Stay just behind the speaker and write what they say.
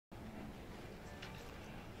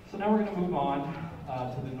now we're going to move on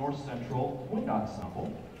to the North Central Wind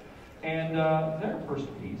Ensemble. And their first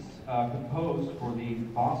piece, composed for the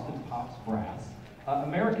Boston Pops Brass,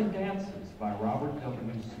 American Dances by Robert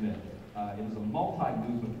W. Smith. It is a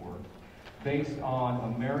multi-movement work based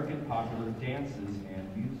on American popular dances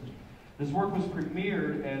and music. This work was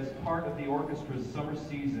premiered as part of the orchestra's summer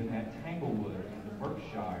season at Tanglewood in the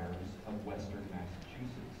Berkshires of Western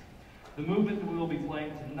Massachusetts. The movement that we will be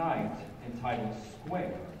playing tonight, entitled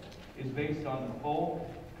Square, is based on the folk,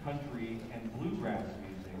 country, and bluegrass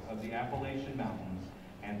music of the Appalachian Mountains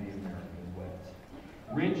and the American West.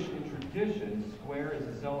 Rich in tradition, Square is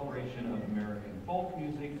a celebration of American folk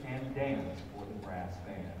music and dance for the brass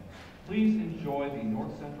band. Please enjoy the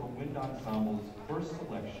North Central Wind Ensemble's first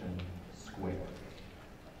selection, Square.